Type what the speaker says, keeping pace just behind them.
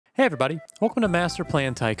Hey everybody, welcome to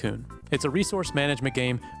Masterplan Tycoon. It's a resource management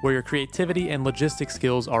game where your creativity and logistics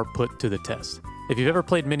skills are put to the test. If you've ever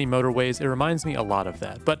played Mini Motorways, it reminds me a lot of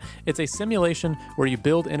that, but it's a simulation where you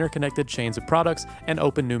build interconnected chains of products and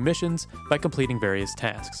open new missions by completing various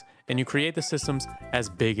tasks, and you create the systems as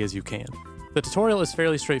big as you can. The tutorial is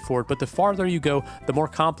fairly straightforward, but the farther you go, the more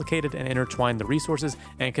complicated and intertwined the resources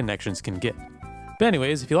and connections can get. But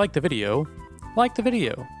anyways, if you like the video, like the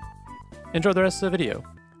video. Enjoy the rest of the video.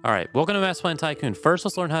 Alright, welcome to Masterplan Tycoon. First,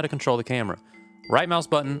 let's learn how to control the camera. Right mouse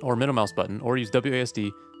button or middle mouse button, or use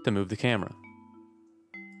WASD to move the camera.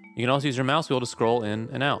 You can also use your mouse wheel to scroll in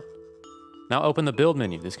and out. Now open the build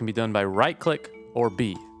menu. This can be done by right click or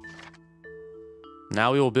B.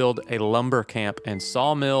 Now we will build a lumber camp and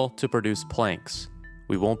sawmill to produce planks.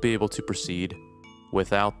 We won't be able to proceed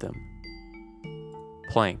without them.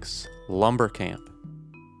 Planks, lumber camp.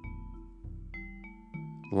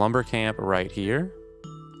 Lumber camp right here.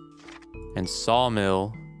 And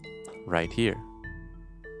sawmill right here.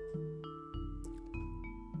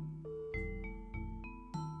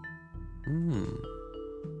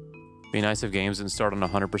 Be nice if games didn't start on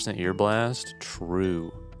 100% ear blast.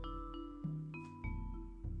 True.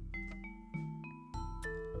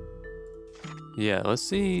 Yeah, let's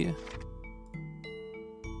see.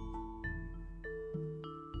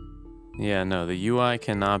 Yeah, no, the UI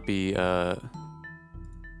cannot be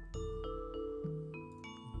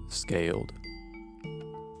scaled.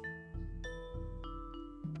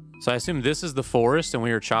 So I assume this is the forest and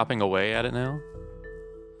we are chopping away at it now?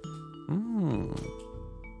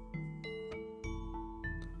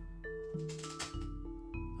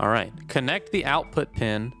 Alright, connect the output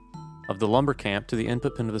pin of the lumber camp to the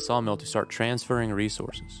input pin of the sawmill to start transferring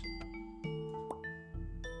resources.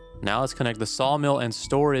 Now let's connect the sawmill and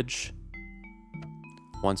storage.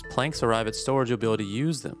 Once planks arrive at storage, you'll be able to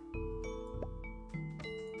use them.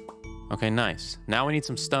 Okay, nice. Now we need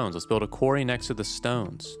some stones. Let's build a quarry next to the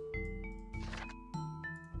stones.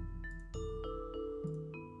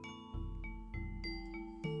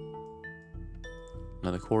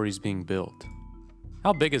 Now the quarry's being built.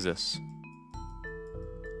 How big is this?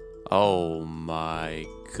 Oh my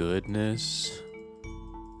goodness.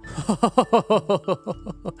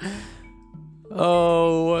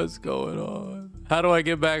 Oh, what's going on? How do I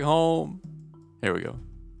get back home? Here we go.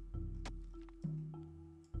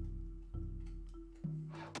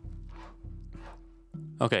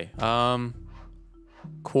 Okay,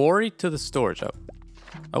 quarry to the storage.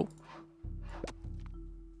 Oh.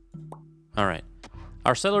 All right.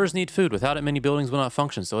 Our settlers need food. Without it, many buildings will not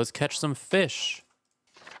function, so let's catch some fish.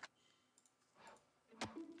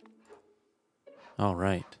 All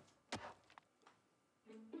right.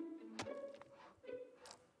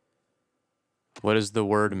 What is the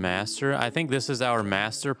word master? I think this is our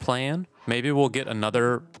master plan. Maybe we'll get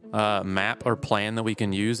another map or plan that we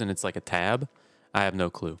can use, and it's like a tab. I have no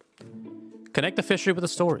clue. Connect the fishery with the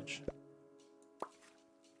storage.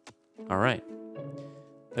 All right.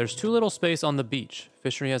 There's too little space on the beach.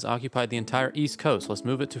 Fishery has occupied the entire east coast. Let's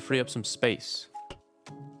move it to free up some space.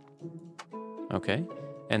 Okay.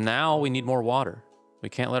 And now we need more water. We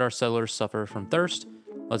can't let our settlers suffer from thirst.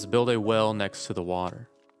 Let's build a well next to the water.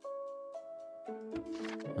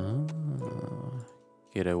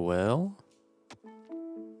 Get a well.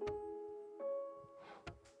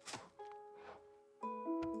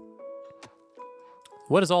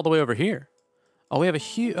 What is all the way over here? Oh, we have a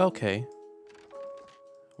huge... Okay.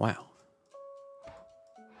 Wow.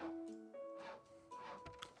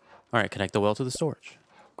 All right, connect the well to the storage.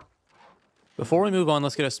 Before we move on,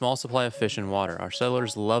 let's get a small supply of fish and water. Our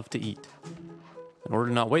settlers love to eat. In order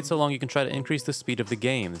to not wait so long, you can try to increase the speed of the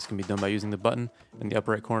game. This can be done by using the button in the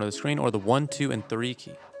upper right corner of the screen or the 1, 2, and 3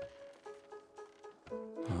 key.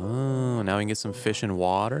 Oh, now we can get some fish and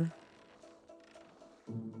water.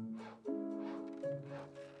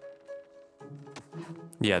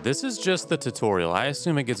 Yeah, this is just the tutorial. I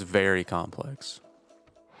assume it gets very complex.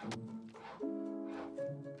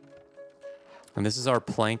 And this is our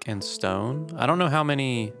plank and stone. I don't know how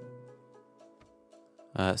many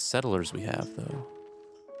settlers we have, though.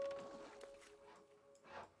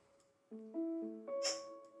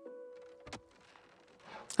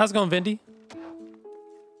 How's it going, Vindy?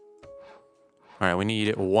 All right, we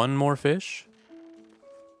need one more fish.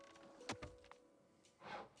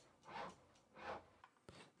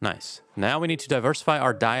 Nice. Now we need to diversify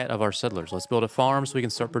our diet of our settlers. Let's build a farm so we can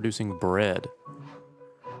start producing bread.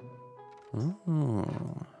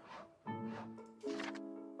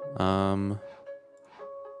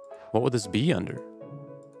 What would this be under?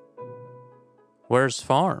 Where's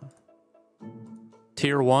farm?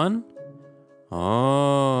 Tier 1?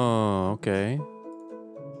 Oh, okay.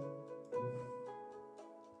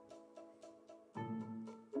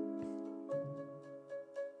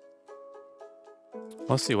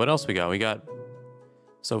 Let's see, what else we got? We got,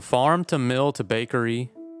 so farm to mill to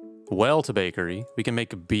bakery, well to bakery. We can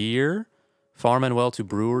make beer. Farm and well to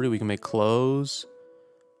brewery. We can make clothes.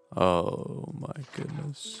 Oh my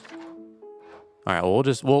goodness. All right,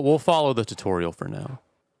 well, we'll follow the tutorial for now.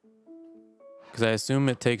 Because I assume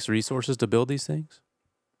it takes resources to build these things.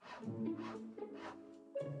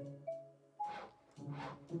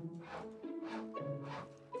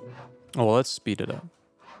 Oh, well, let's speed it up.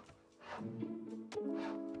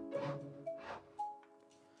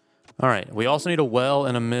 All right, we also need a well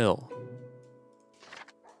and a mill.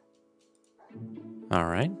 All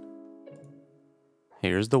right.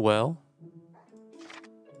 Here's the well.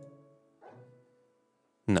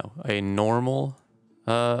 No, a normal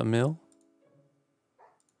mill.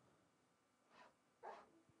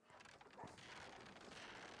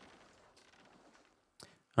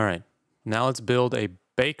 All right, now let's build a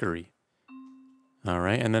bakery. All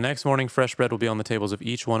right, and the next morning, fresh bread will be on the tables of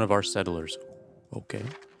each one of our settlers. Okay.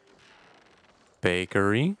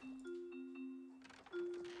 Bakery.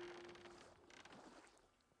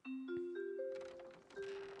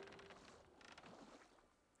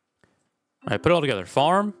 All right, put it all together.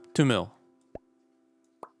 Farm to mill.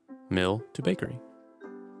 Mill to bakery.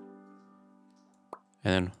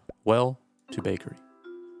 And then well to bakery.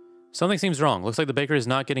 Something seems wrong. Looks like the bakery is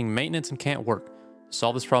not getting maintenance and can't work. To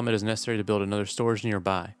solve this problem, it is necessary to build another storage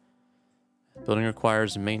nearby. Building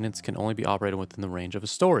requires maintenance can only be operated within the range of a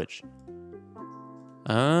storage.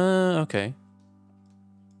 Okay.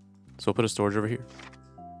 So we'll put a storage over here.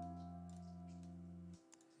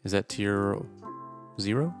 Is that tier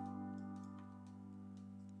 0?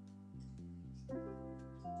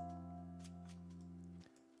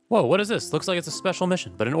 Whoa, what is this? Looks like it's a special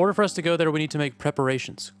mission. But in order for us to go there, we need to make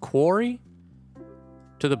preparations. Quarry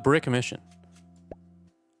to the brick mission.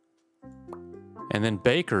 And then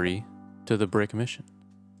bakery to the brick mission.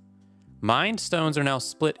 Mined stones are now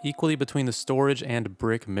split equally between the storage and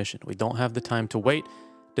brick mission. We don't have the time to wait.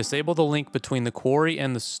 Disable the link between the quarry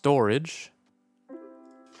and the storage.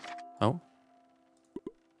 Oh.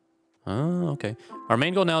 Oh, okay. Our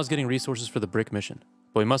main goal now is getting resources for the brick mission.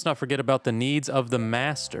 But we must not forget about the needs of the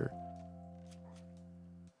master.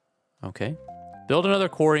 Okay. Build another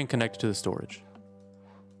quarry and connect it to the storage.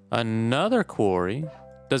 Another quarry?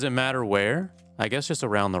 Does it matter where? I guess just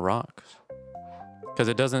around the rocks. Because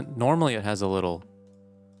it doesn't... Normally it has a little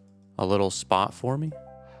spot for me.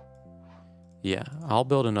 Yeah, I'll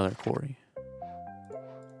build another quarry.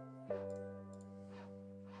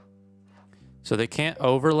 So they can't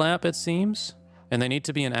overlap, it seems. And they need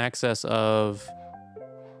to be in access of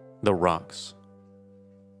the rocks.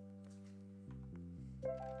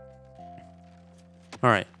 All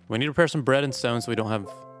right, we need to prepare some bread and stone so we don't have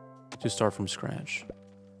to start from scratch.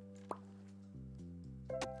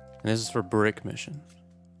 And this is for brick mission.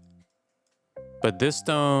 But this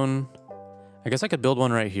stone, I guess I could build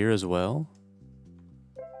one right here as well.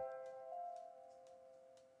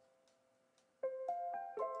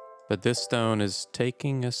 But this stone is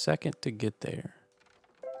taking a second to get there.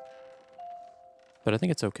 But I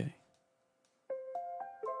think it's okay.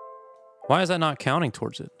 Why is that not counting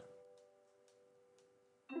towards it?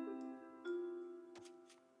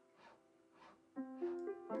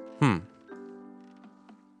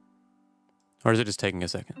 Or is it just taking a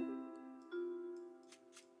second?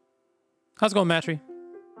 How's it going, Matry?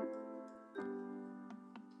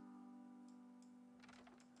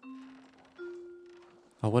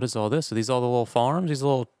 Oh, what is all this? Are these all the little farms? These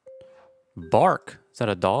little bark. Is that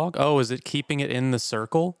a dog? Oh, is it keeping it in the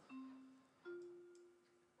circle?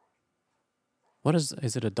 What is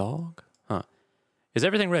it a dog? Huh. Is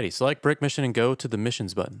everything ready? Select brick mission and go to the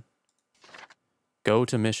missions button. Go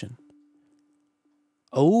to mission.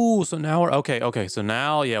 Oh, so now we're, okay. So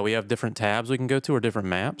now, yeah, we have different tabs we can go to or different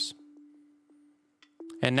maps.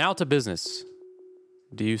 And now to business.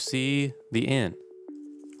 Do you see the inn?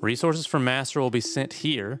 Resources from master will be sent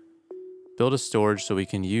here. Build a storage so we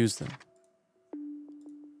can use them.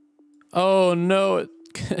 Oh no,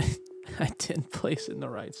 I didn't place it in the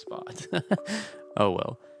right spot. Oh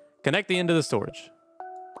well. Connect the inn to the storage.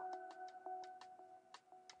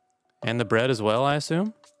 And the bread as well, I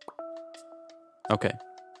assume? Okay.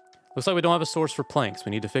 Looks like we don't have a source for planks. We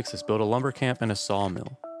need to fix this. Build a lumber camp and a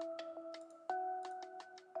sawmill.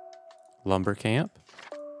 Lumber camp.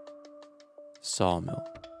 Sawmill.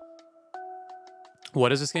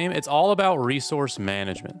 What is this game? It's all about resource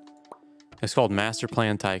management. It's called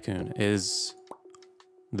Masterplan Tycoon, is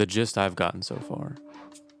the gist I've gotten so far.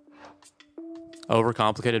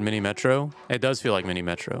 Overcomplicated mini metro? It does feel like mini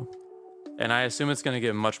metro. And I assume it's going to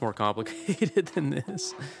get much more complicated than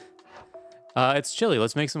this. It's chilly.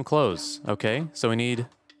 Let's make some clothes. Okay, so we need...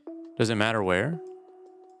 Does it matter where?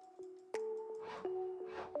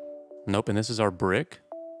 Nope, and this is our brick.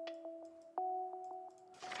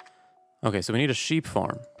 Okay, so we need a sheep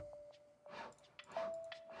farm.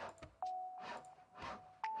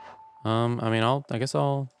 I mean, I guess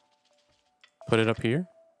I'll put it up here.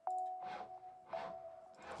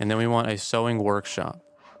 And then we want a sewing workshop.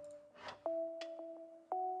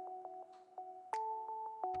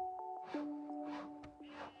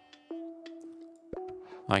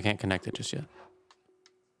 I can't connect it just yet.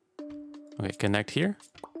 Okay, connect here.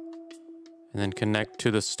 And then connect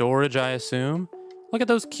to the storage, I assume. Look at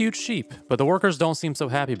those cute sheep. But the workers don't seem so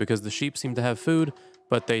happy because the sheep seem to have food,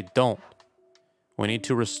 but they don't. We need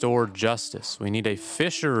to restore justice. We need a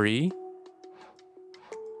fishery.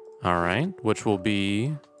 All right, which will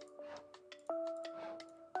be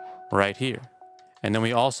right here. And then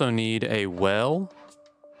we also need a well,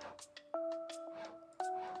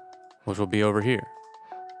 which will be over here.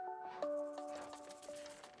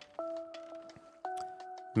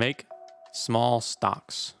 Make small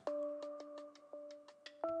stocks.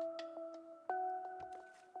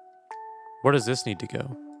 Where does this need to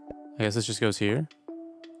go? I guess this just goes here.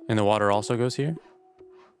 And the water also goes here?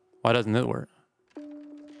 Why doesn't it work?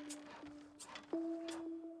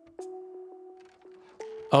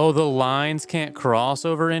 Oh, the lines can't cross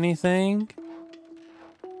over anything?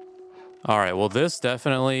 All right, well, this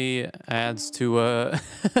definitely adds to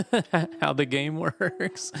how the game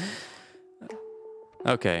works.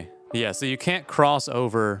 Okay, yeah, so you can't cross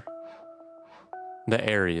over the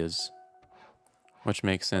areas, which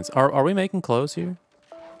makes sense. Are we making clothes here?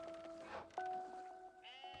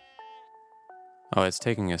 Oh, it's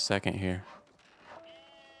taking a second here.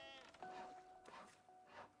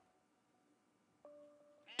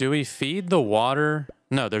 Do we feed the water?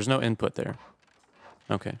 No, there's no input there.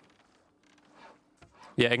 Okay.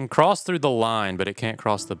 Yeah, it can cross through the line, but it can't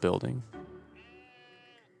cross the building.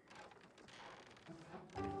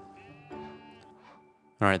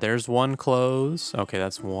 All right, there's one clothes. Okay,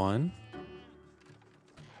 that's one.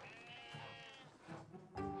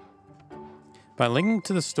 By linking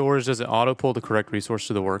to the storage, does it auto-pull the correct resource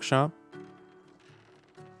to the workshop?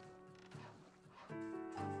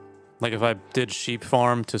 Like if I did sheep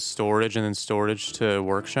farm to storage and then storage to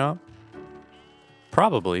workshop?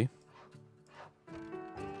 Probably.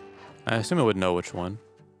 I assume it would know which one.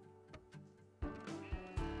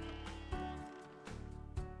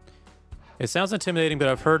 It sounds intimidating, but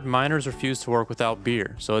I've heard miners refuse to work without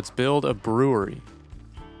beer. So let's build a brewery.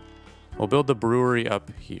 We'll build the brewery up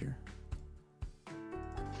here.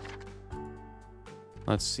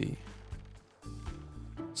 Let's see.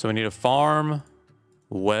 So we need a farm,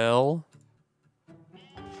 well.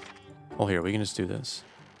 Well, here, we can just do this.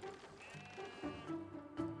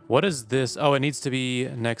 What is this? Oh, it needs to be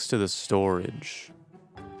next to the storage.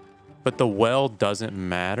 But the well doesn't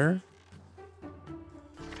matter.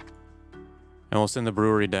 And we'll send the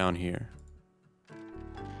brewery down here.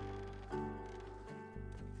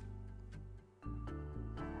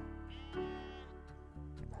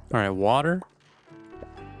 All right, water.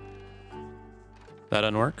 That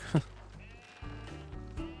doesn't work.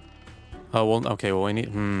 Oh, well, okay, well, we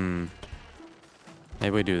need... Maybe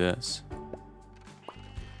we do this.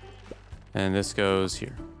 And this goes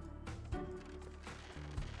here.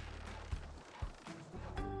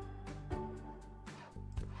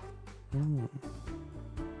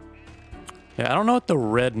 Yeah, I don't know what the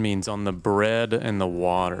red means on the bread and the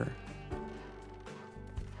water.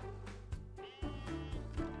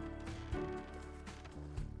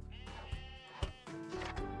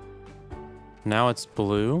 Now it's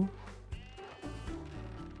blue.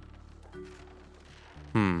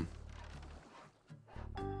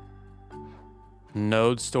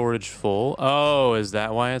 Node storage full. Oh, is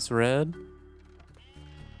that why it's red?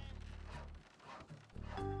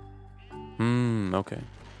 Okay.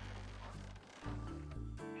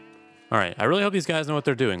 All right, I really hope these guys know what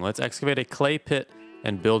they're doing. Let's excavate a clay pit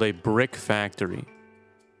and build a brick factory.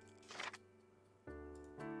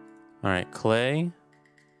 All right, clay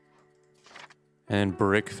and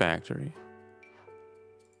brick factory.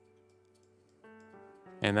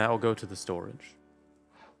 And that will go to the storage.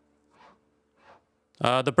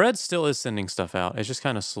 The bread still is sending stuff out. It's just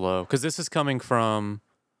kind of slow because this is coming from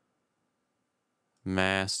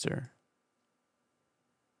master.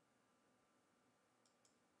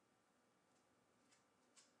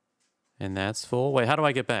 And that's full. Wait, how do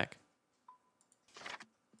I get back?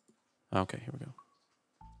 Okay, here we go.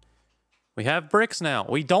 We have bricks now.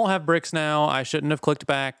 We don't have bricks now. I shouldn't have clicked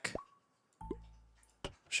back.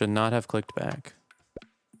 Should not have clicked back.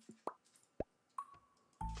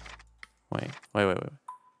 Wait.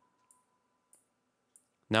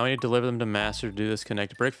 Now we need to deliver them to master to do this.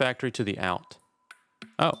 Connect brick factory to the out.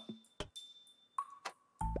 Oh.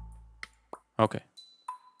 Okay.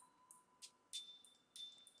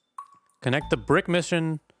 Connect the brick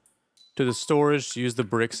mission to the storage to use the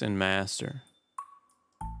bricks in master.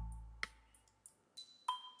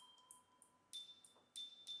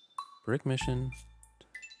 Brick mission.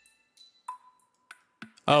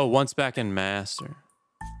 Oh, once back in master.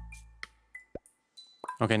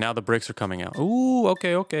 Okay, now the bricks are coming out. Ooh,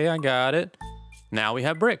 okay, I got it. Now we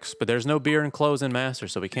have bricks, but there's no beer and clothes in master,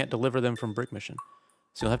 so we can't deliver them from brick mission.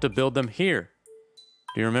 So you'll have to build them here.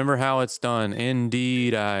 Do you remember how it's done?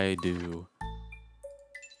 Indeed I do.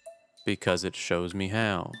 Because it shows me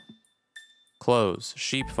how. Clothes,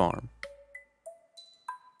 sheep farm.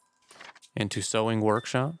 Into sewing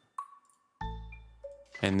workshop.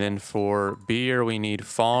 And then for beer, we need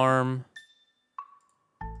farm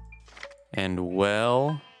and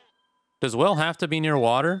well. Does well have to be near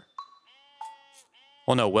water?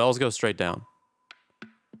 Well, no, wells go straight down.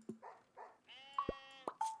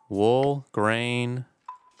 Wool, grain,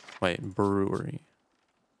 brewery.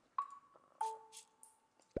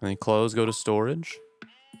 And then clothes go to storage.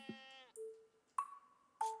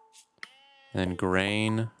 And then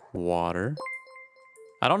grain, water.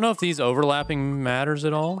 I don't know if these overlapping matters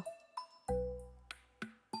at all.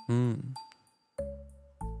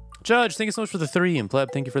 Judge, thank you so much for the 3, and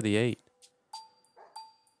Pleb, thank you for the 8.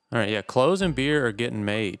 All right, yeah, clothes and beer are getting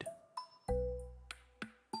made.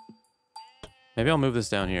 Maybe I'll move this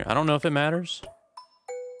down here. I don't know if it matters.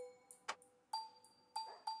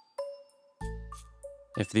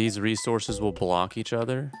 If these resources will block each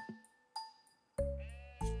other.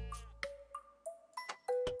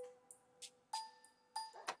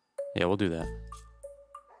 Yeah, we'll do that.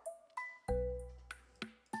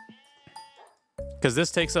 Because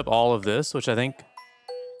this takes up all of this, which I think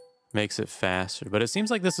makes it faster. But it seems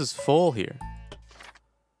like this is full here.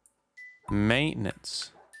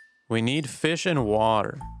 Maintenance. We need fish and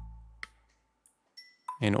water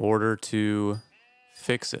in order to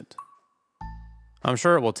fix it. I'm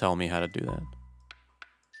sure it will tell me how to do that.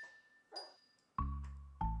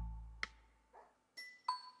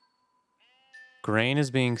 Grain is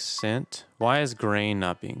being sent. Why is grain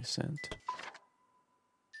not being sent?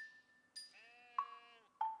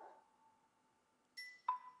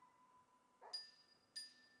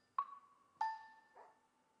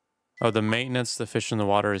 Oh, the maintenance, the fish in the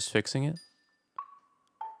water is fixing it?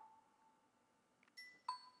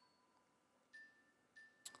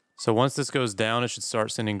 So once this goes down, it should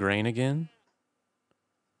start sending grain again?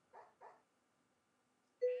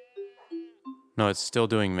 No, it's still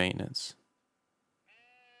doing maintenance.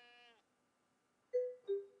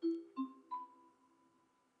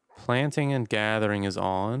 Planting and gathering is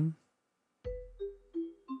on.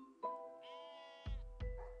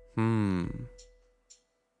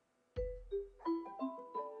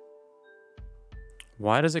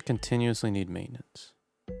 Why does it continuously need maintenance?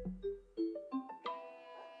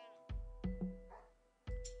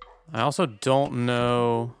 I also don't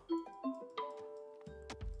know.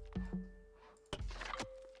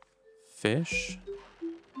 Fish?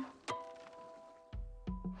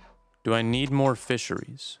 Do I need more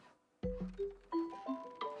fisheries?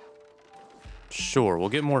 Sure, we'll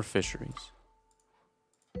get more fisheries.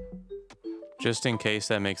 Just in case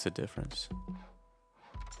that makes a difference.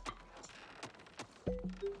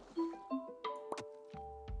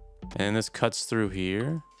 And this cuts through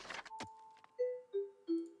here.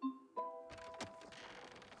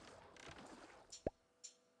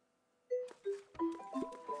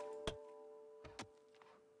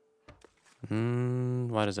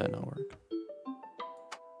 Why does that not work?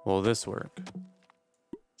 Will this work?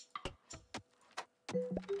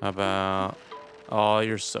 How about... Oh,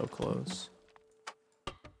 you're so close.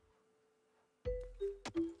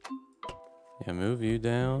 Yeah, move you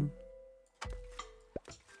down.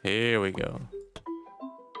 Here we go.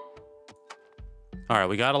 All right,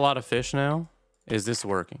 we got a lot of fish now. Is this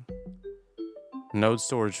working? Node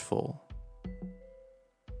storage full.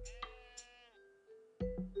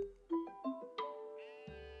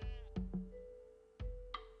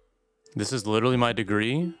 This is literally my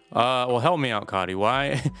degree. Well, help me out, Cotty.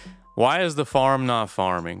 Why is the farm not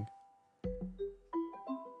farming?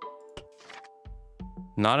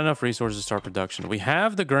 Not enough resources to start production. We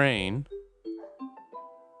have the grain.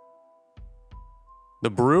 The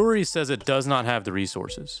brewery says it does not have the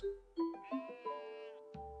resources.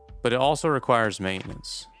 But it also requires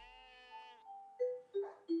maintenance.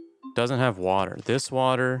 Doesn't have water. This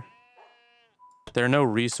water. There are no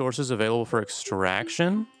resources available for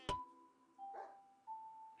extraction.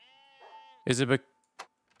 Is it...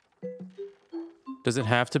 Does it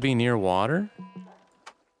have to be near water?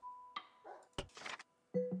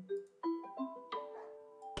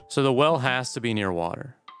 So the well has to be near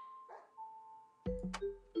water.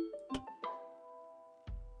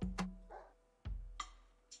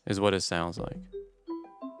 Is what it sounds like.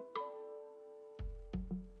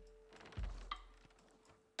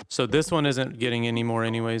 So this one isn't getting any more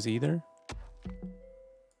anyways either.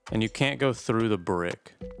 And you can't go through the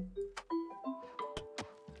brick.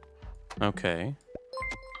 Okay.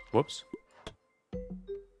 Whoops.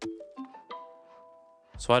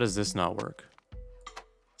 So why does this not work?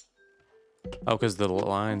 Oh, because the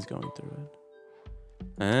line's going through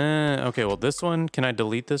it. Okay, well this one, can I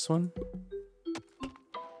delete this one?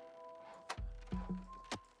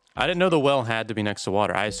 I didn't know the well had to be next to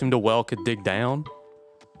water. I assumed a well could dig down.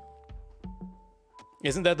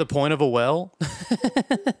 Isn't that the point of a well?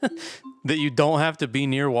 That you don't have to be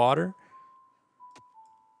near water?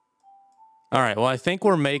 All right, well, I think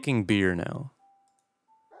we're making beer now.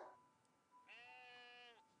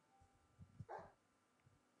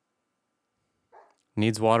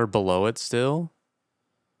 Needs water below it still?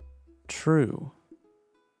 True.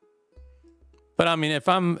 But I mean, if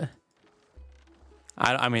I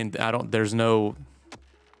mean, there's no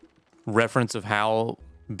reference of how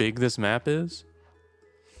big this map is.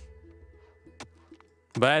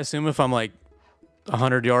 But I assume if I'm like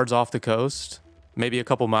 100 yards off the coast, maybe a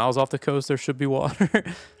couple miles off the coast, there should be water.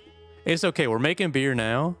 It's okay. We're making beer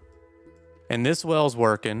now. And this well's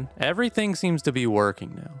working. Everything seems to be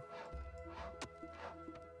working now.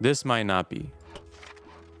 This might not be.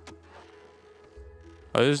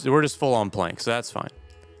 Oh, we're just full on plank, so that's fine.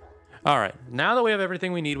 All right. Now that we have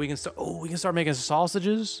everything we need, we can start. Oh, we can start making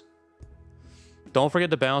sausages. Don't forget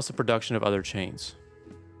to balance the production of other chains.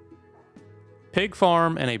 Pig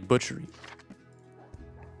farm and a butchery.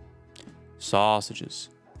 Sausages.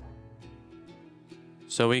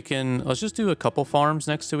 So we can, let's just do a couple farms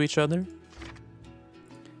next to each other.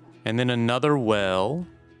 And then another well.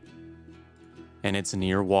 And it's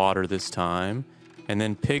near water this time. And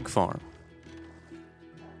then pig farm.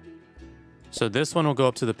 So this one will go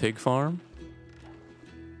up to the pig farm.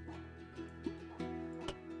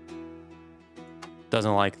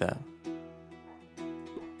 Doesn't like that.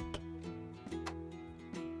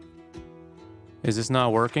 Is this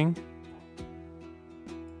not working?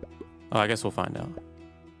 Oh, I guess we'll find out.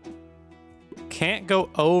 Can't go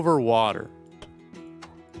over water.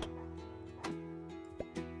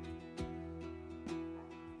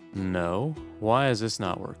 No. Why is this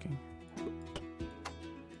not working?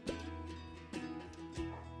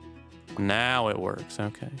 Now it works.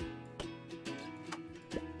 Okay.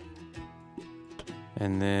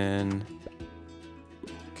 And then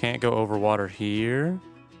can't go over water here.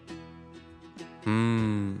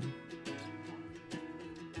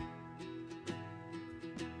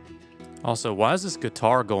 Also, why is this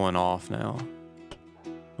guitar going off now?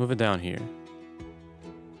 Move it down here.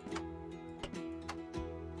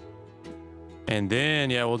 And then,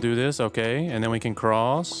 yeah, we'll do this. Okay. And then we can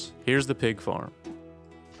cross. Here's the pig farm.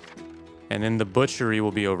 And then the butchery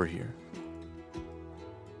will be over here.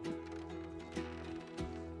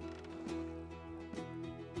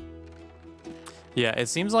 Yeah, it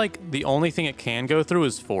seems like the only thing it can go through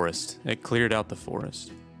is forest. It cleared out the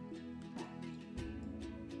forest.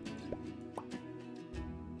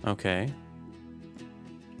 Okay.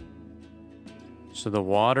 So the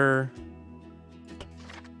water...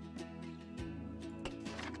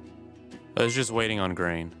 Oh, it's just waiting on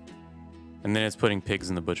grain. And then it's putting pigs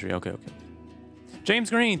in the butchery. Okay, okay. James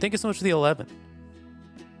Green, thank you so much for the 11.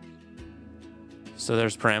 So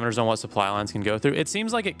there's parameters on what supply lines can go through. It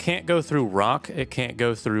seems like it can't go through rock. It can't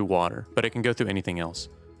go through water, but it can go through anything else.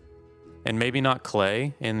 And maybe not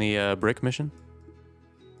clay in the brick mission.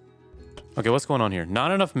 Okay, what's going on here?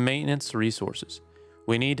 Not enough maintenance resources.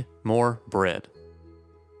 We need more bread.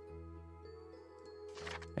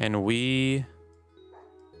 And we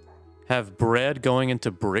have bread going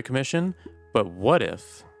into brick mission, but what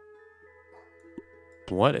if...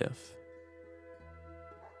 What if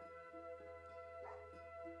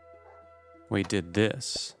we did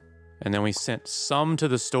this, and then we sent some to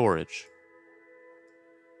the storage,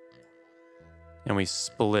 and we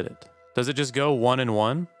split it? Does it just go 1 and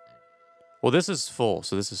 1? Well, this is full,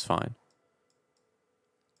 so this is fine.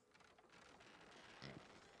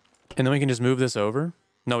 And then we can just move this over?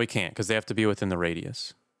 No, we can't, because they have to be within the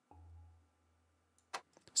radius.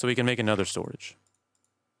 So we can make another storage.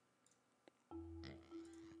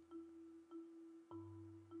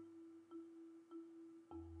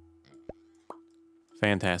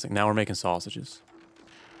 Fantastic. Now we're making sausages.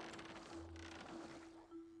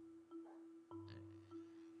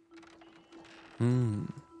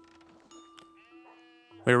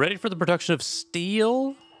 We're ready for the production of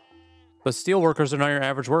steel, but steel workers are not your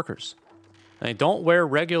average workers. They don't wear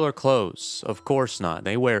regular clothes. Of course not.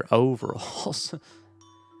 They wear overalls.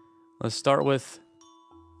 Let's start with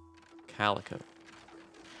calico.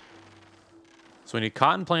 So we need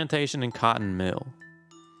cotton plantation and cotton mill.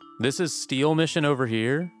 This is steel mission over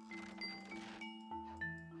here.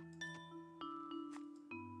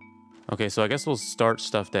 Okay, so I guess we'll start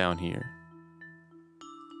stuff down here.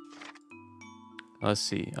 Let's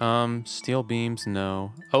see. Steel beams,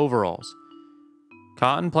 no. Overalls.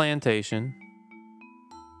 Cotton plantation.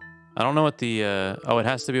 I don't know what the, oh, it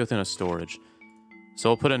has to be within a storage. So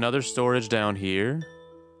we'll put another storage down here.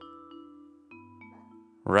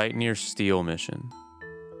 Right near steel mission.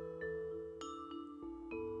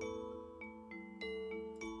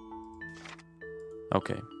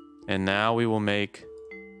 Okay. And now we will make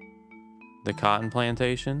the cotton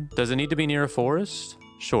plantation. Does it need to be near a forest?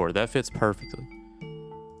 Sure, that fits perfectly.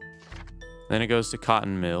 Then it goes to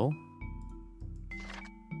cotton mill.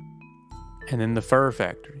 And then the fur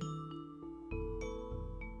factory.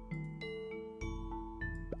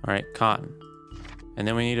 All right, cotton. And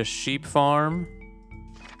then we need a sheep farm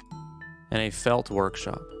and a felt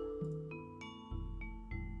workshop.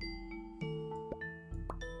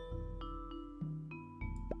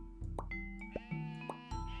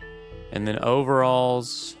 And then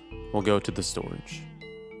overalls will go to the storage.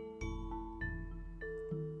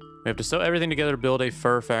 We have to sew everything together to build a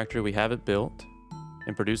fur factory. We have it built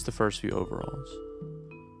and produce the first few overalls.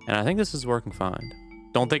 And I think this is working fine.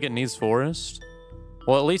 Don't think it needs forest.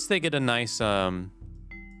 Well, at least they get a nice, why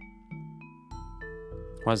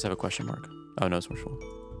does it have a question mark? Oh, no, it's full.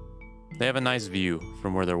 They have a nice view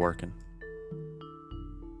from where they're working.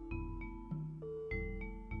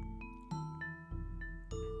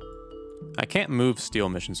 I can't move steel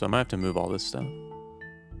mission, so I might have to move all this stuff.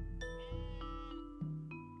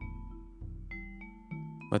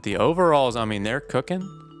 But the overalls, I mean, they're cooking.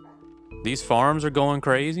 These farms are going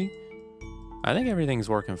crazy. I think everything's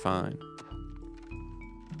working fine.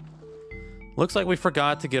 Looks like we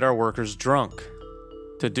forgot to get our workers drunk.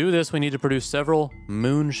 To do this, we need to produce several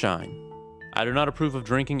moonshine. I do not approve of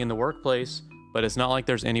drinking in the workplace, but it's not like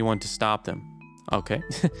there's anyone to stop them. Okay.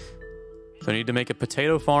 So I need to make a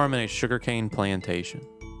potato farm and a sugarcane plantation.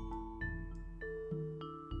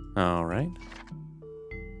 All right.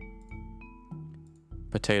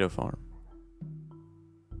 Potato farm.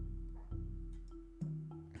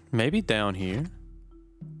 Maybe down here.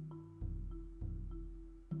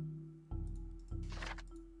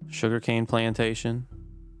 Sugarcane plantation.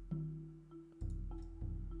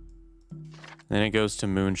 Then it goes to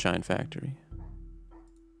moonshine factory.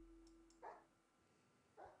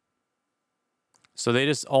 So they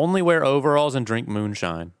just only wear overalls and drink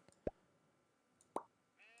moonshine.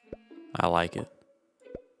 I like it.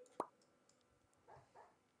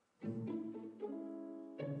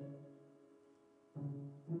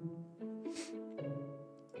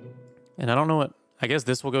 And I don't know what... I guess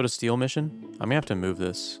this will go to steel mission. I may have to move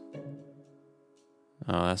this.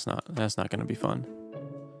 Oh, that's not going to be fun.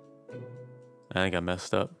 I think I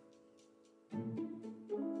messed up.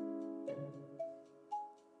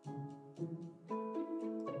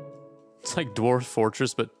 It's like Dwarf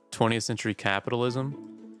Fortress, but 20th century capitalism.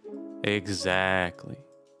 Exactly.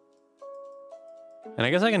 And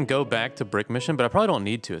I guess I can go back to brick mission, but I probably don't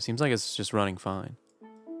need to. It seems like it's just running fine.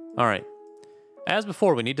 All right. As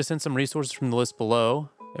before, we need to send some resources from the list below.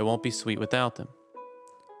 It won't be sweet without them.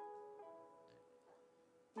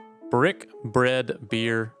 Brick, bread,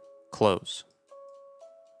 beer, clothes.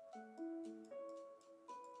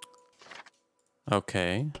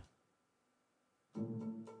 Okay.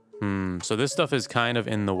 So this stuff is kind of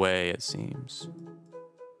in the way, it seems.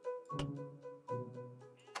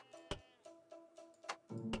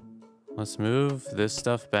 Let's move this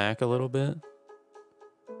stuff back a little bit.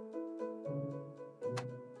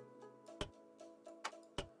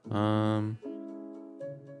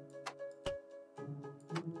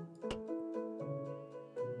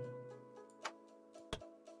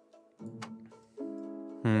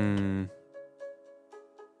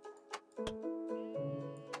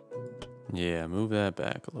 Yeah, move that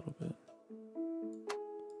back a little bit.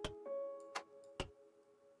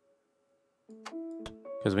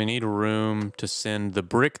 Because we need room to send the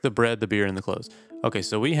brick, the bread, the beer, and the clothes. Okay,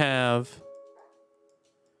 so we have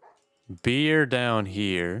beer down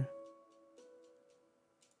here.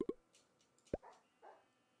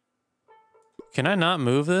 Can I not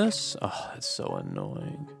move this? Oh, that's so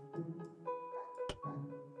annoying.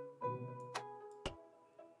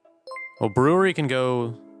 Well, brewery can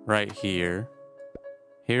go right here.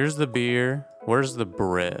 Here's the beer. Where's the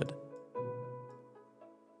bread?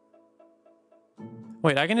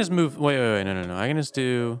 Wait, I can just move. Wait. No. I can just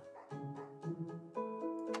do.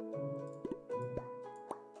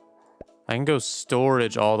 I can go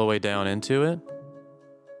storage all the way down into it.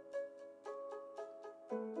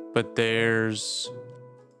 But there's.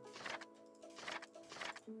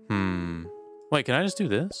 Wait, can I just do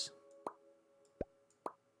this?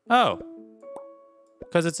 Oh.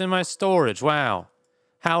 Because it's in my storage. Wow.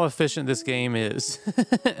 How efficient this game is.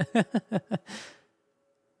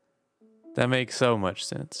 That makes so much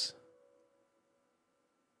sense.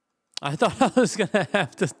 I thought I was going to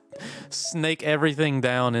have to snake everything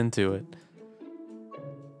down into it.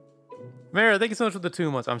 Mara, thank you so much for the 2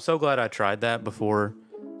 months. I'm so glad I tried that before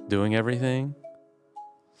doing everything.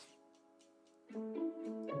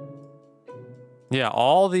 Yeah,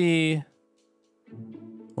 all the...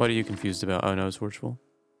 What are you confused about? Oh, no, it's virtual.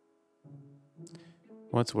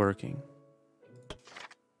 What's working?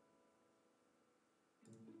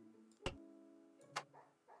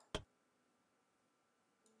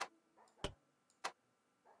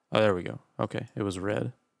 Oh, there we go. Okay, it was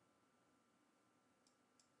red.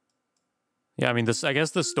 Yeah, I mean, this. I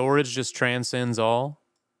guess the storage just transcends all.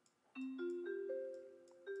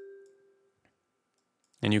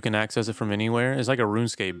 And you can access it from anywhere. It's like a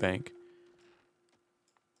RuneScape bank.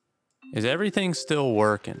 Is everything still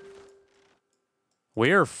working?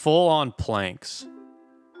 We are full on planks.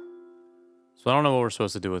 So I don't know what we're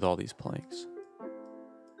supposed to do with all these planks.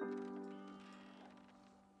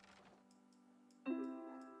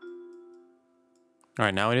 All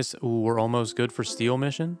right, now it is. Ooh, we're almost good for steel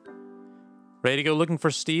mission. Ready to go looking for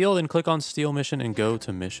steel? Then click on steel mission and go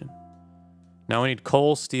to mission. Now we need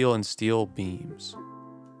coal, steel, and steel beams.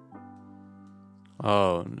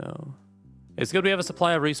 Oh no. It's good we have a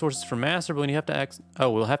supply of resources from Master, but when you have to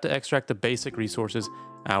we'll have to extract the basic resources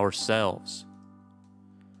ourselves.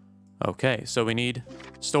 Okay, so we need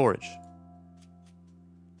storage.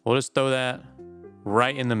 We'll just throw that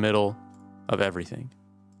right in the middle of everything.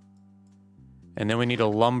 And then we need a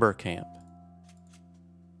lumber camp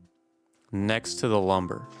next to the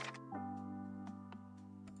lumber.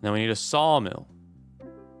 Then we need a sawmill,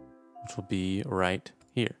 which will be right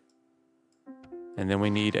here. And then we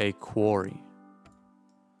need a quarry,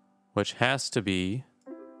 which has to be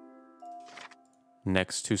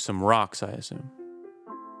next to some rocks, I assume.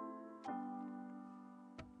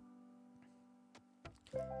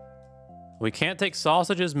 We can't take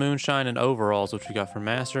sausages, moonshine, and overalls, which we got from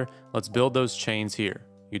Master. Let's build those chains here.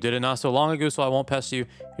 You did it not so long ago, so I won't pest you.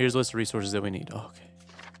 Here's a list of resources that we need. Oh, okay.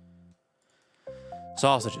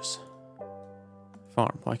 Sausages.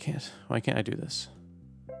 Farm. Why can't I do this?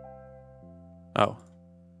 Oh.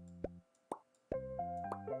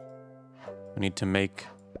 We need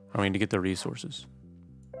to get the resources.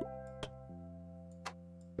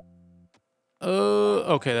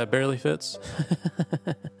 Okay, that barely fits.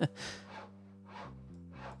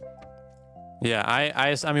 Yeah,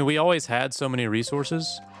 I mean, we always had so many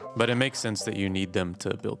resources, but it makes sense that you need them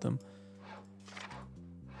to build them.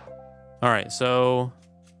 All right, so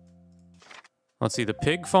let's see, the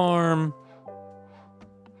pig farm,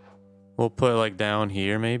 we'll put like down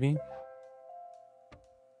here maybe.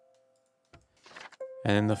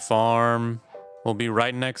 And then the farm will be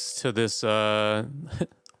right next to this,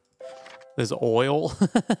 this oil.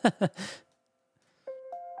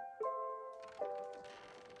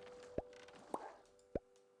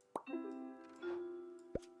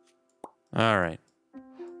 All right.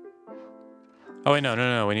 Oh wait,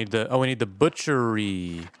 no. We need the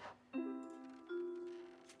butchery.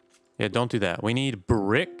 Yeah, don't do that. We need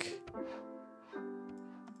brick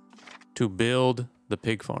to build the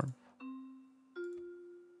pig farm.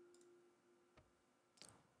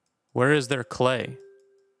 Where is their clay?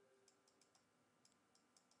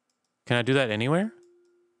 Can I do that anywhere?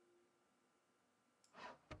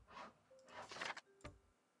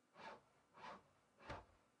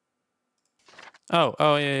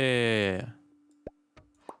 Oh, yeah.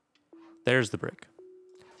 There's the brick.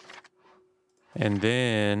 And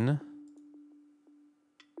then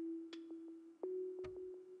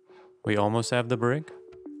we almost have the brick.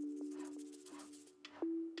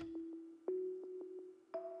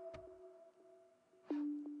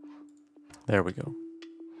 There we go.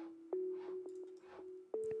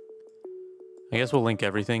 I guess we'll link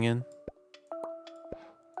everything in.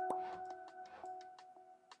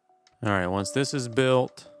 All right, once this is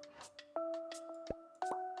built,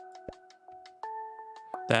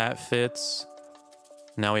 that fits.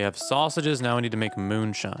 Now we have sausages. Now we need to make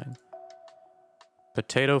moonshine.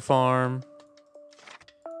 Potato farm.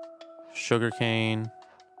 Sugarcane.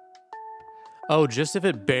 Oh, just if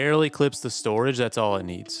it barely clips the storage, that's all it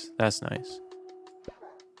needs. That's nice.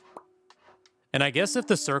 And I guess if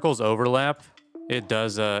the circles overlap, it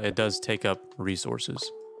does take up resources.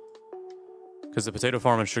 Because the potato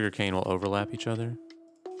farm and sugarcane will overlap each other.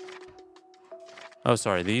 Oh,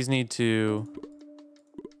 sorry. These need to...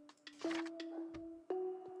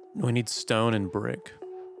 We need stone and brick.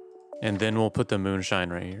 And then we'll put the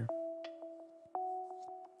moonshine right here.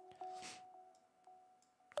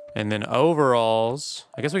 And then overalls...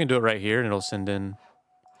 I guess we can do it right here and it'll send in...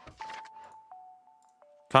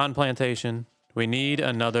 Cotton plantation. We need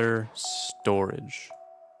another storage.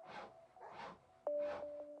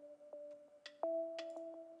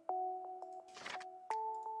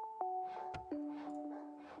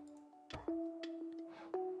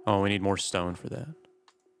 Oh, we need more stone for that.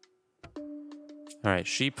 All right,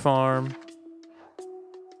 sheep farm.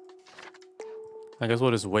 I guess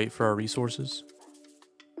we'll just wait for our resources.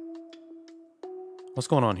 What's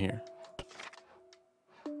going on here?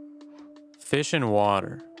 Fish and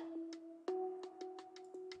water.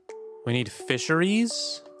 We need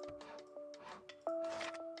fisheries.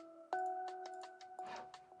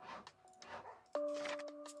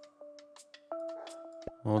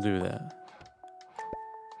 We'll do that.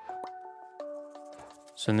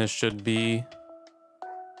 So this should be...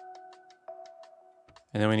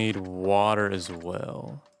 And then we need water as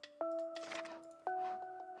well.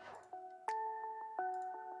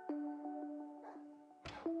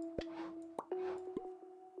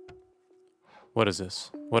 What is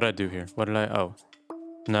this? What did I do here? What did I... Oh.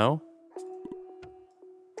 No?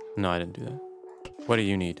 No, I didn't do that. What do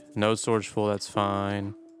you need? Node storage full, that's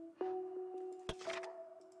fine.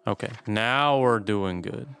 Okay, now we're doing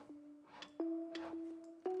good.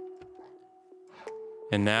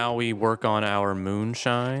 And now we work on our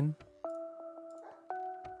moonshine.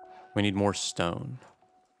 We need more stone.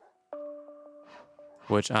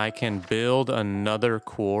 Which I can build another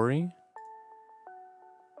quarry.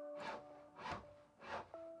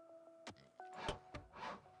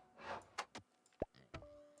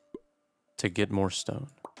 To get more stone.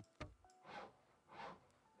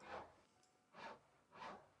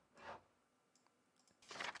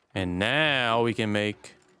 And now we can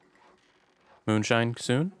make moonshine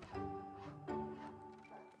soon.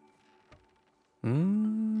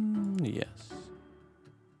 Yes.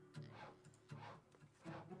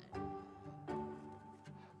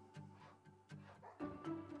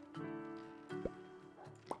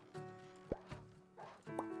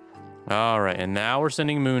 All right, and now we're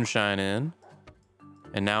sending moonshine in.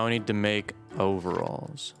 And now we need to make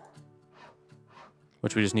overalls.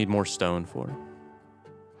 Which we just need more stone for.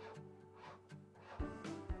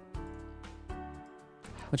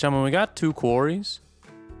 Which, I mean, we got 2 quarries.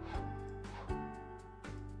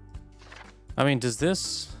 I mean, does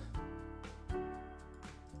this...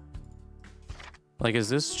 Like, is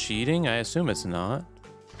this cheating? I assume it's not.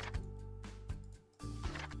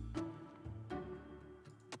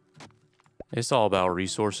 It's all about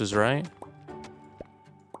resources, right?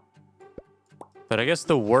 But I guess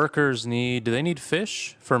the workers need... Do they need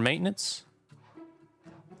fish for maintenance?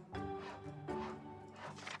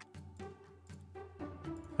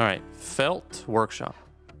 All right, felt workshop.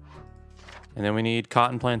 And then we need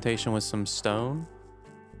cotton plantation with some stone.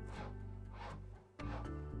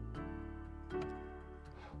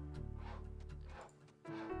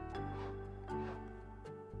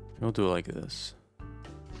 We'll do it like this.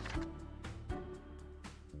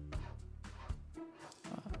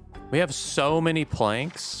 We have so many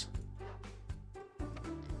planks.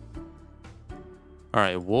 All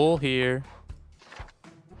right, wool here.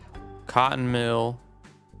 Cotton mill.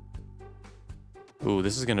 Ooh,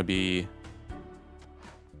 this is gonna be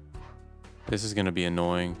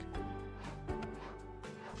annoying.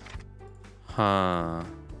 Huh.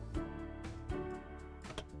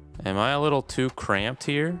 Am I a little too cramped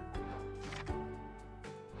here?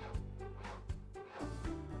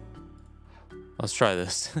 Let's try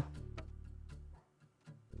this.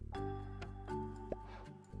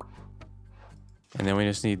 And then we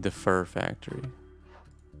just need the fur factory.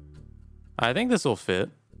 I think this will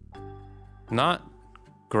fit. Not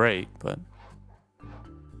great, but...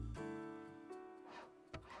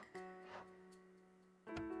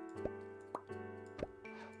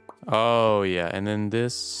 Oh, yeah. And then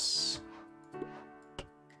this...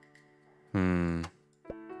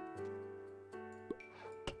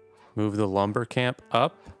 Move the lumber camp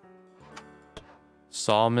up.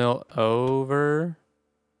 Sawmill over.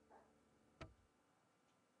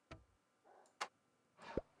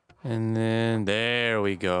 And then there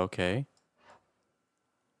we go. Okay.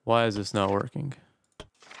 Why is this not working?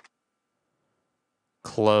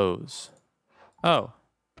 Close. Oh.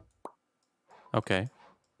 Okay.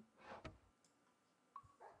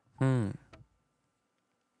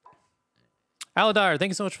 Aladire, thank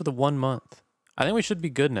you so much for the 1 month. I think we should be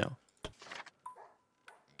good now.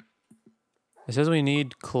 It says we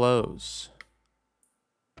need clothes.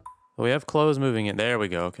 Well, we have clothes moving in. There we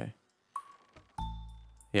go. Okay.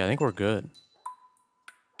 Yeah, I think we're good.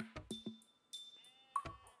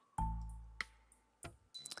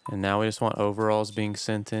 And now we just want overalls being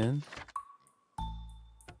sent in.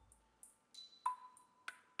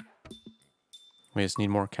 We just need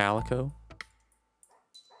more calico.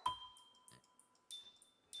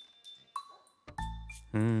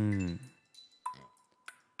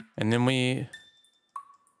 And then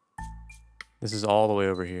this is all the way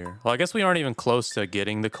over here. Well, I guess we aren't even close to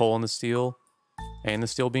getting the coal and the steel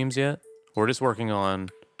beams yet. We're just working on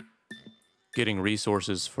getting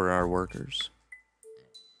resources for our workers.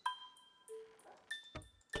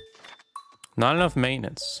 Not enough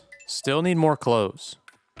maintenance. Still need more clothes.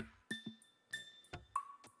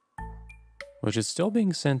 Which is still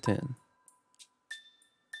being sent in.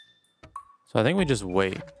 So I think we just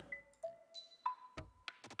wait.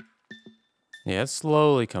 Yeah, it's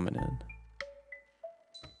slowly coming in.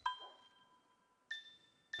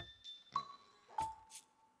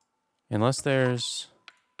 Unless there's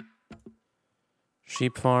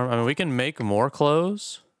sheep farm. I mean, we can make more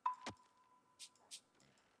clothes.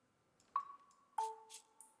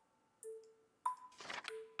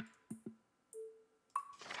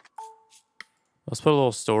 Let's put a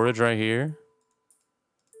little storage right here.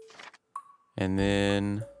 And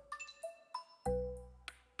then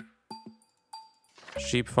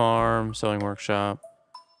sheep farm, sewing workshop.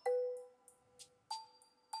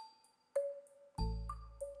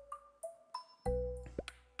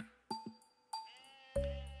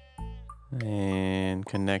 And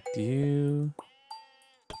connect you.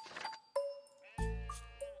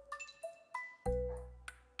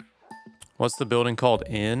 What's the building called?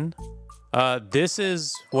 Inn? This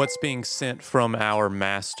is what's being sent from our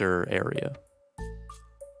master area.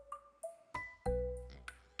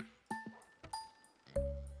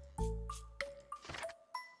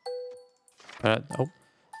 Oh.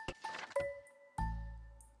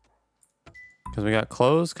 Because we got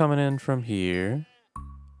clothes coming in from here.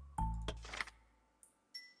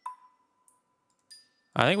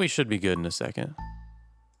 I think we should be good in a second.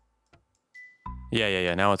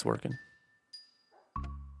 Yeah. Now it's working.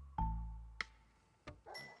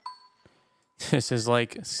 This is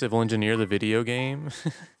like Civil Engineer, the video game.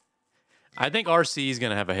 I think RC is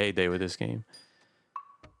going to have a heyday with this game.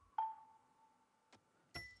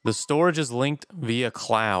 The storage is linked via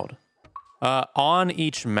cloud. On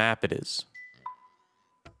each map it is.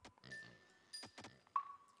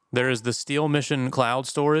 There is the Steel Mission cloud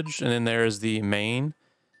storage, and then there is the main.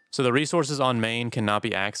 So the resources on main cannot be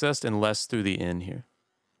accessed unless through the inn here.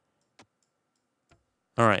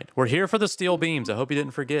 All right, we're here for the steel beams. I hope you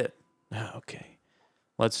didn't forget. Okay,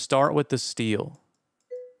 let's start with the steel.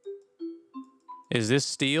 Is this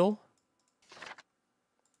steel?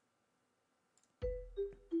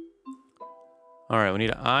 All right, we need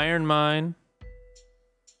an iron mine.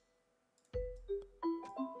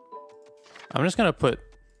 I'm just gonna put,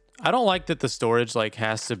 I don't like that the storage like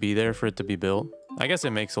has to be there for it to be built. I guess it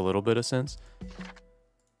makes a little bit of sense.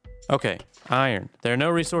 Okay, iron. There are no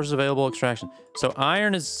resources available. Extraction. So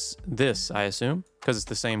iron is this, I assume, because it's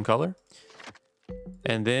the same color.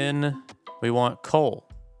 And then we want coal,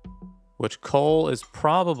 which coal is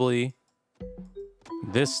probably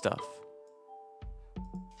this stuff.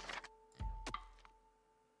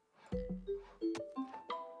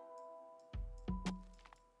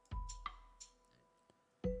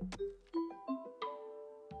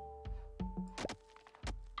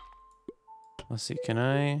 Let's see, can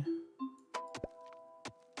I?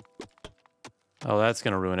 Oh, that's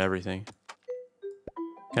gonna ruin everything.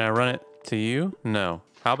 Can I run it to you? No.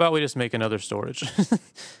 How about we just make another storage?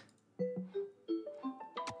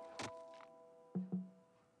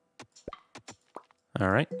 All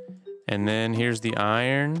right. And then here's the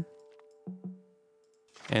iron.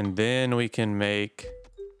 And then we can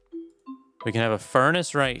have a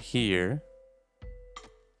furnace right here.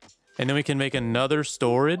 And then we can make another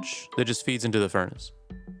storage that just feeds into the furnace.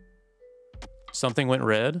 Something went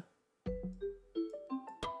red.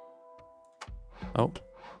 Oh.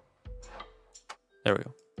 There we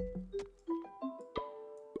go.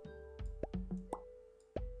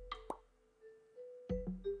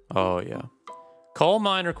 Oh, yeah. Coal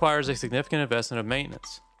mine requires a significant investment of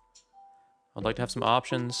maintenance. I'd like to have some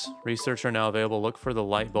options. Research are now available. Look for the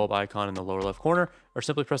light bulb icon in the lower left corner or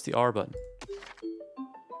simply press the R button.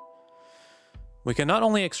 We can not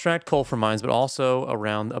only extract coal from mines, but also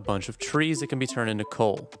around a bunch of trees that can be turned into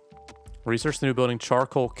coal. Research the new building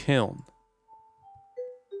charcoal kiln.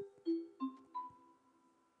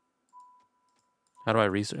 How do I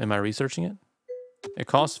research? Am I researching it? It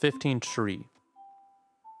costs 15 tree.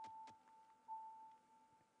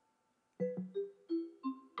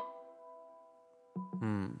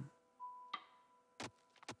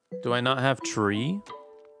 Do I not have tree?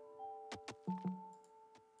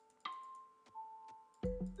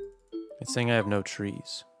 It's saying I have no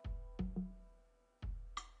trees.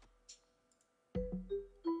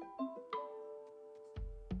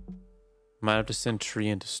 Might have to send tree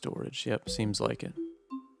into storage. Yep, seems like it.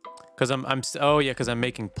 Cause oh yeah, because I'm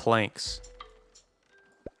making planks.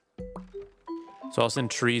 So I'll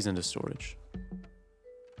send trees into storage.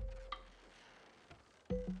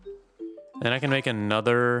 Then I can make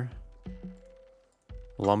another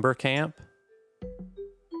lumber camp.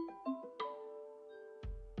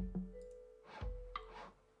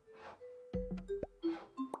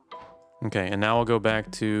 Okay, and now we'll go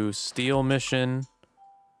back to steel mission.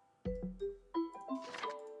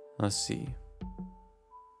 Let's see.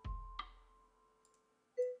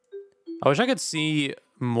 I wish I could see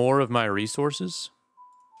more of my resources.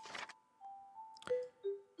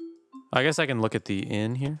 I guess I can look at the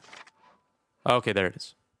inn here. Okay, there it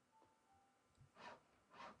is.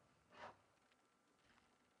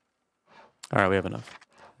 All right, we have enough.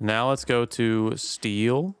 Now let's go to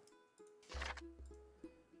steel.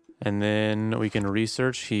 And then we can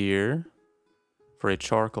research here for a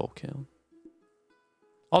charcoal kiln.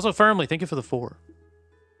 Also, Firmly, thank you for the 4.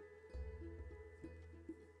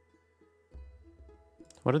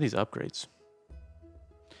 What are these upgrades?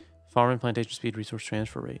 Farming, plantation speed, resource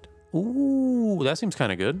transfer rate. Ooh, that seems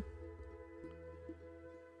kind of good.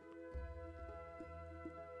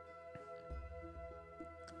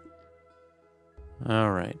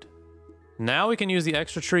 All right. Now we can use the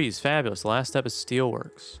extra trees. Fabulous. The last step is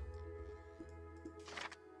steelworks.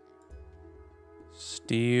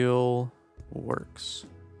 Steel works.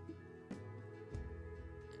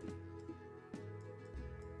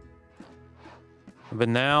 But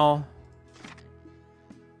now,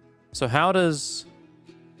 so how does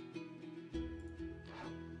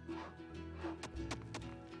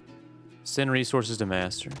send resources to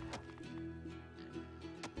master?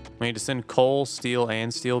 We need to send coal, steel,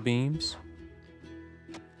 and steel beams.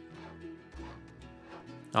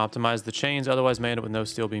 Optimize the chains, otherwise may end up with no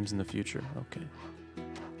steel beams in the future. Okay.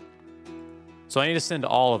 So I need to send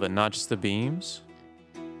all of it, not just the beams.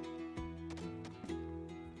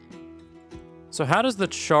 So how does the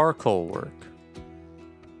charcoal work?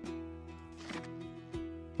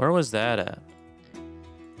 Where was that at?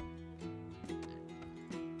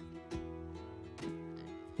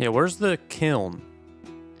 Yeah, where's the kiln?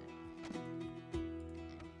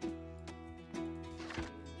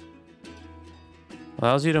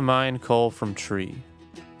 Allows you to mine coal from tree.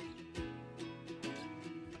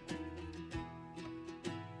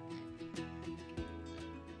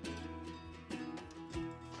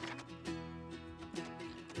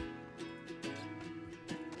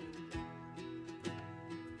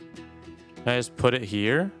 Can I just put it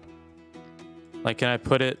here? Like, can I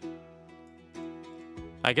put it...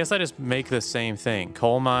 I guess I just make the same thing.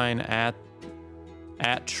 Coal mine at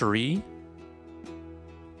tree.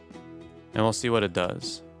 And we'll see what it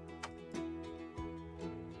does.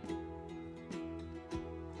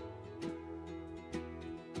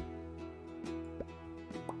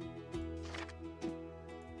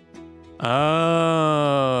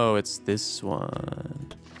 Oh, it's this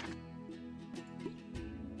one.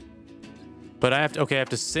 But I have to, okay, I have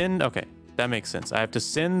to send, okay, that makes sense. I have to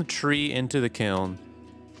send the tree into the kiln.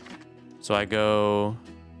 So I go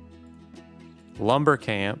lumber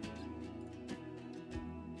camp.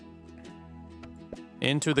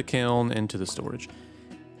 Into the kiln, into the storage.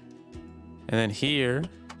 And then here,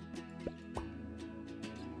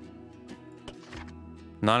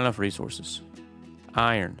 not enough resources.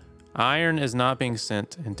 Iron. Iron is not being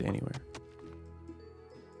sent into anywhere.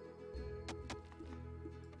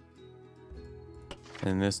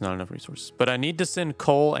 And this, not enough resources. But I need to send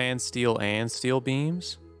coal and steel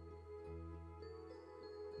beams.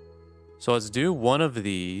 So let's do one of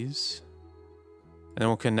these. And then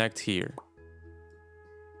we'll connect here.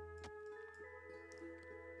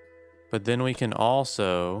 But then we can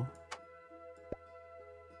also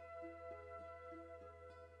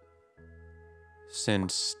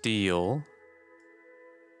send steel.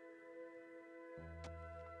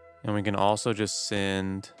 And we can also just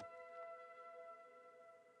send...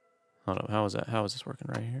 Hold up, how is that? How is this working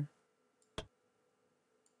right here?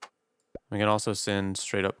 We can also send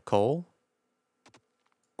straight up coal.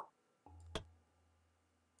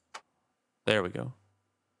 There we go.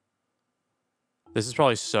 This is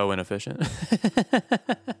probably so inefficient.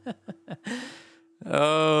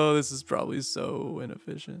 Oh, this is probably so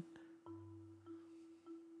inefficient.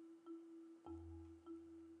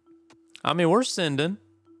 I mean, we're sending.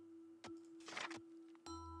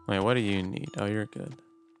 Wait, what do you need? Oh, you're good.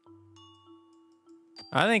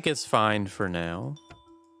 I think it's fine for now.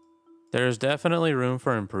 There's definitely room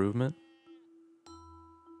for improvement.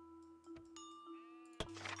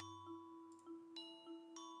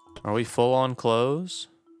 Are we full on clothes?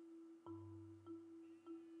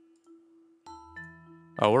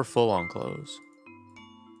 Oh, we're full on clothes.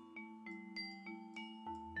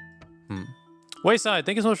 Wayside,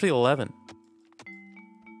 thank you so much for the 11.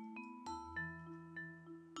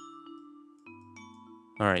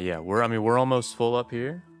 All right, yeah, we're almost full up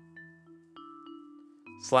here.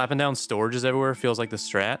 Slapping down storages everywhere feels like the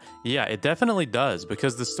strat. Yeah, it definitely does,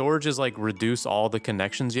 because the storages like reduce all the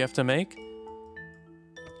connections you have to make.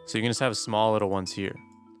 So you can just have small little ones here.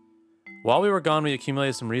 While we were gone, we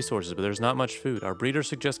accumulated some resources, but there's not much food. Our breeder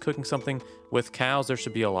suggests cooking something with cows. There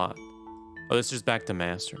should be a lot. Oh, this is just back to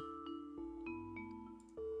master.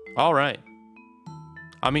 All right.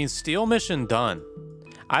 I mean, steel mission done.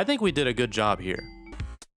 I think we did a good job here.